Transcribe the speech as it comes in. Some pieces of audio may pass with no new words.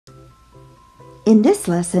In this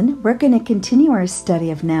lesson, we're going to continue our study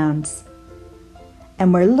of nouns.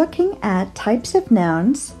 And we're looking at types of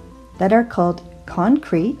nouns that are called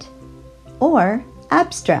concrete or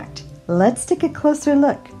abstract. Let's take a closer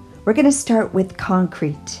look. We're going to start with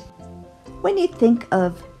concrete. When you think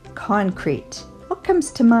of concrete, what comes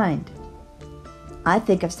to mind? I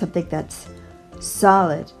think of something that's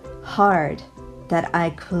solid, hard, that I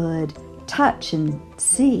could touch and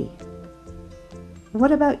see.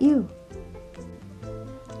 What about you?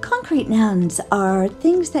 Concrete nouns are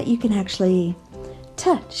things that you can actually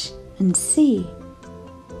touch and see.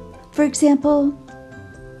 For example,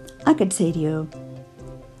 I could say to you,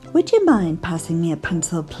 "Would you mind passing me a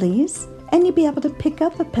pencil, please?" And you'd be able to pick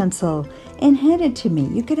up a pencil and hand it to me.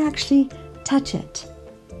 You could actually touch it.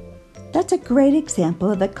 That's a great example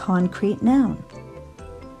of a concrete noun.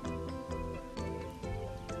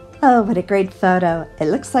 Oh, what a great photo. It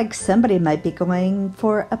looks like somebody might be going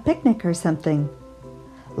for a picnic or something.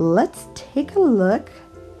 Let's take a look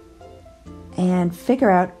and figure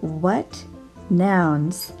out what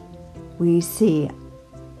nouns we see.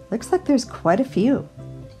 Looks like there's quite a few.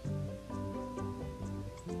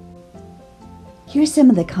 Here's some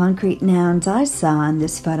of the concrete nouns I saw in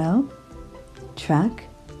this photo. Truck,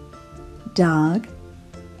 dog,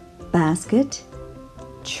 basket,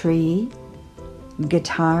 tree,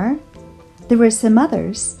 guitar. There were some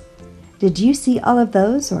others. Did you see all of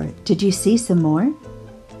those, or did you see some more?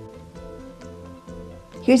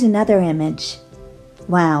 Here's another image.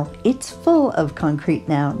 Wow, it's full of concrete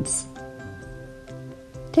nouns.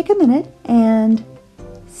 Take a minute and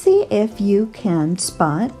see if you can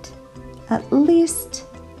spot at least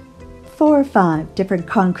 4 or 5 different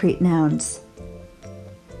concrete nouns.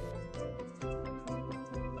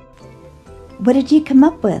 What did you come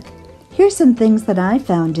up with? Here's some things that I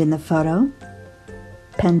found in the photo.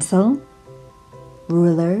 Pencil,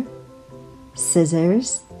 ruler,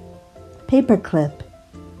 scissors, paperclip,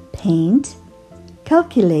 paint,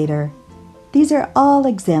 calculator. These are all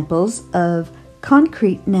examples of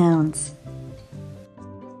concrete nouns.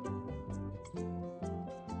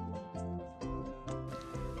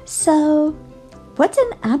 So, what's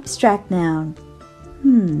an abstract noun?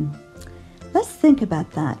 Let's think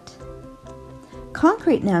about that.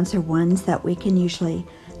 Concrete nouns are ones that we can usually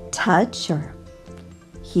touch or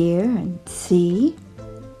hear and see.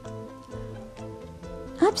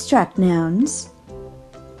 Abstract nouns,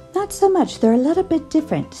 not so much. They're a little bit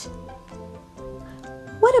different.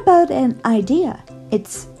 What about an idea?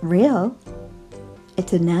 It's real.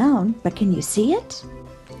 It's a noun, but can you see it?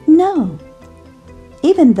 No.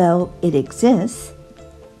 Even though it exists,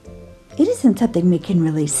 it isn't something we can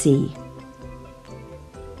really see.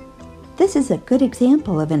 This is a good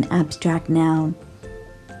example of an abstract noun.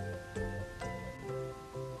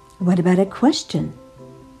 What about a question?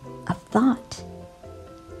 A thought?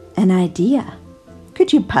 An idea?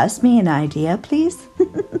 Could you pass me an idea, please?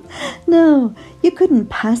 No, you couldn't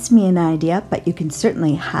pass me an idea, but you can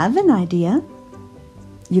certainly have an idea.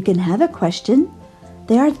 You can have a question.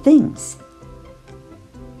 They are things.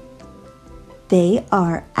 They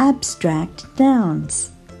are abstract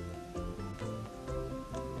nouns.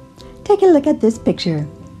 Take a look at this picture.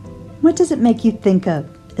 What does it make you think of?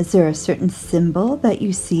 Is there a certain symbol that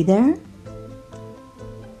you see there?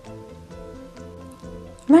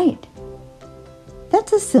 Right.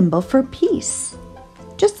 That's a symbol for peace,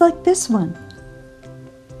 just like this one.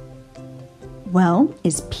 Well,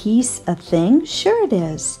 is peace a thing? Sure it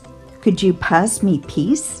is. Could you pass me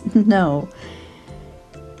peace? No.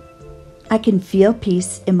 I can feel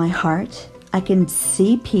peace in my heart. I can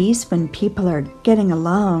see peace when people are getting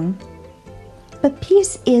along. But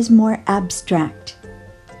peace is more abstract.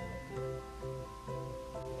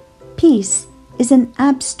 Peace is an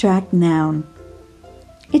abstract noun.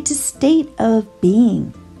 It's a state of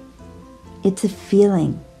being. It's a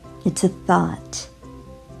feeling. It's a thought.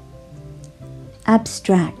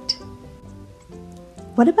 Abstract.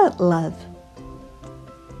 What about love?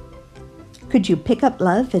 Could you pick up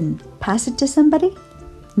love and pass it to somebody?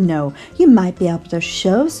 No, you might be able to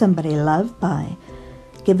show somebody love by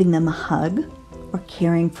giving them a hug or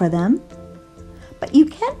caring for them. But you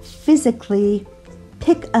can't physically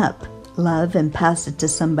pick up love and pass it to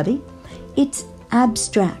somebody. It's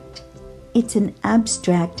abstract. It's an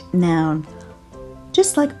abstract noun,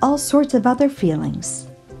 just like all sorts of other feelings.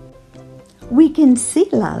 We can see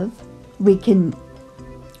love. We can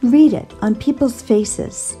read it on people's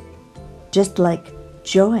faces, just like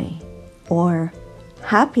joy or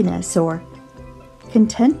happiness or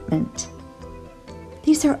contentment.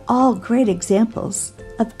 These are all great examples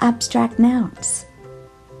of abstract nouns.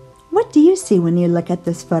 What do you see when you look at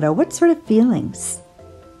this photo? What sort of feelings?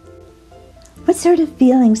 What sort of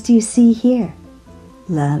feelings do you see here?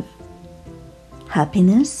 Love,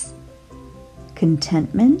 happiness,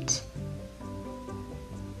 contentment?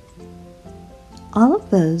 All of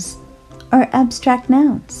those are abstract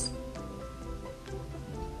nouns.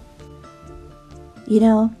 You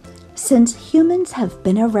know, since humans have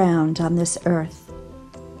been around on this earth,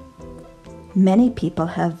 many people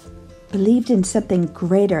have believed in something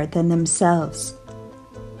greater than themselves.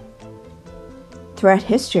 Throughout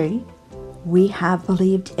history, we have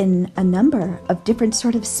believed in a number of different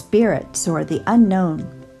sort of spirits or the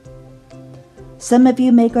unknown. Some of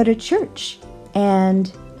you may go to church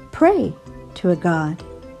and pray to a god.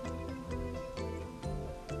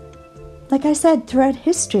 Like I said, throughout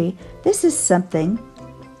history, this is something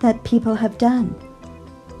that people have done.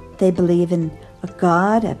 They believe in a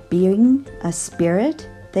god, a being, a spirit.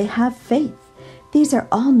 They have faith. These are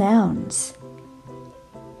all nouns.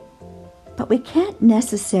 But we can't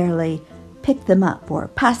necessarily pick them up or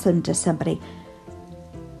pass them to somebody.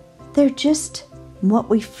 They're just what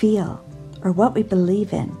we feel or what we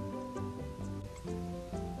believe in.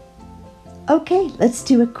 Okay, let's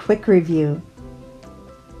do a quick review.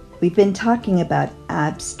 We've been talking about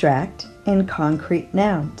abstract and concrete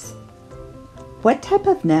nouns. What type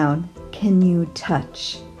of noun can you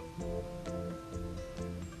touch?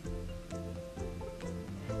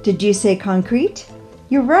 Did you say concrete?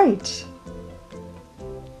 You're right.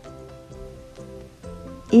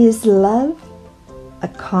 Is love a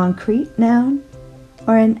concrete noun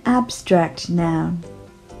or an abstract noun?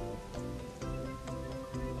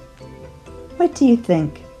 What do you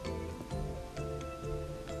think?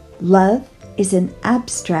 Love is an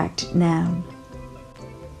abstract noun.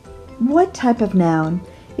 What type of noun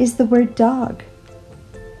is the word dog?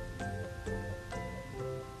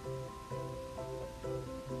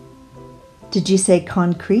 Did you say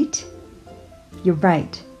concrete? You're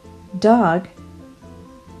right. Dog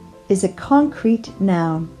is a concrete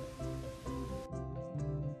noun.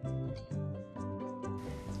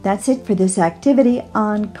 That's it for this activity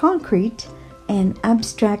on concrete and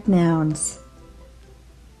abstract nouns.